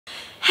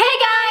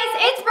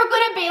it's Brooklyn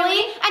and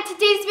Bailey, and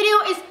today's video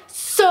is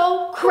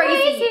so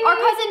crazy. Our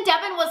cousin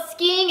Devin was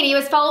skiing and he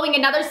was following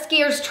another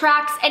skier's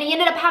tracks and he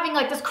ended up having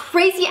like this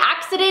crazy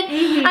accident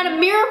and a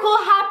miracle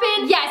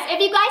happened. Yes,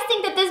 if you guys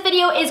think that this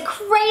video is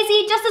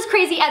crazy, just as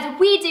crazy as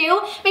we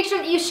do, make sure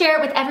that you share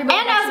it with everybody.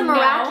 And as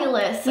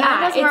miraculous.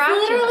 Yeah, it's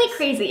miraculous. literally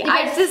crazy.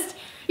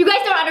 You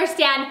guys don't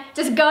understand.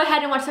 Just go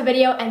ahead and watch the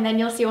video and then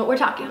you'll see what we're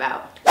talking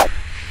about.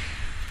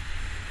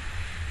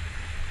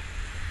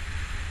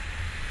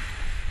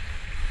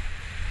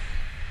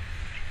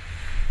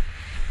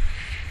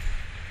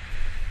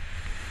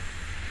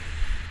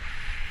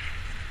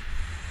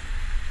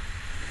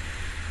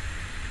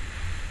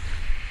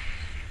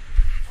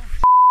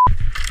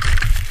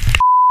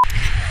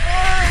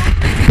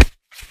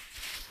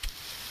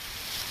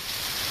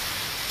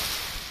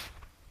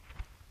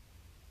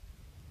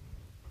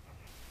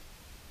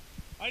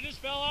 I just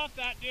fell off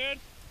that, dude.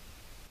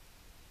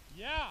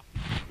 Yeah.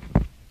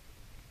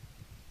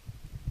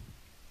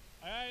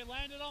 I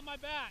landed on my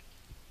back.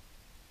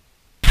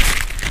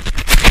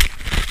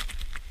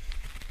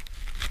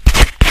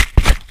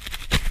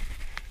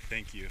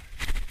 Thank you.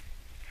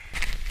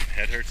 My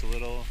head hurts a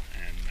little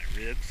and my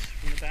ribs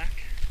from the back.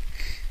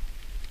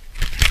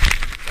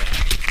 But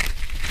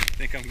I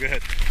think I'm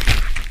good.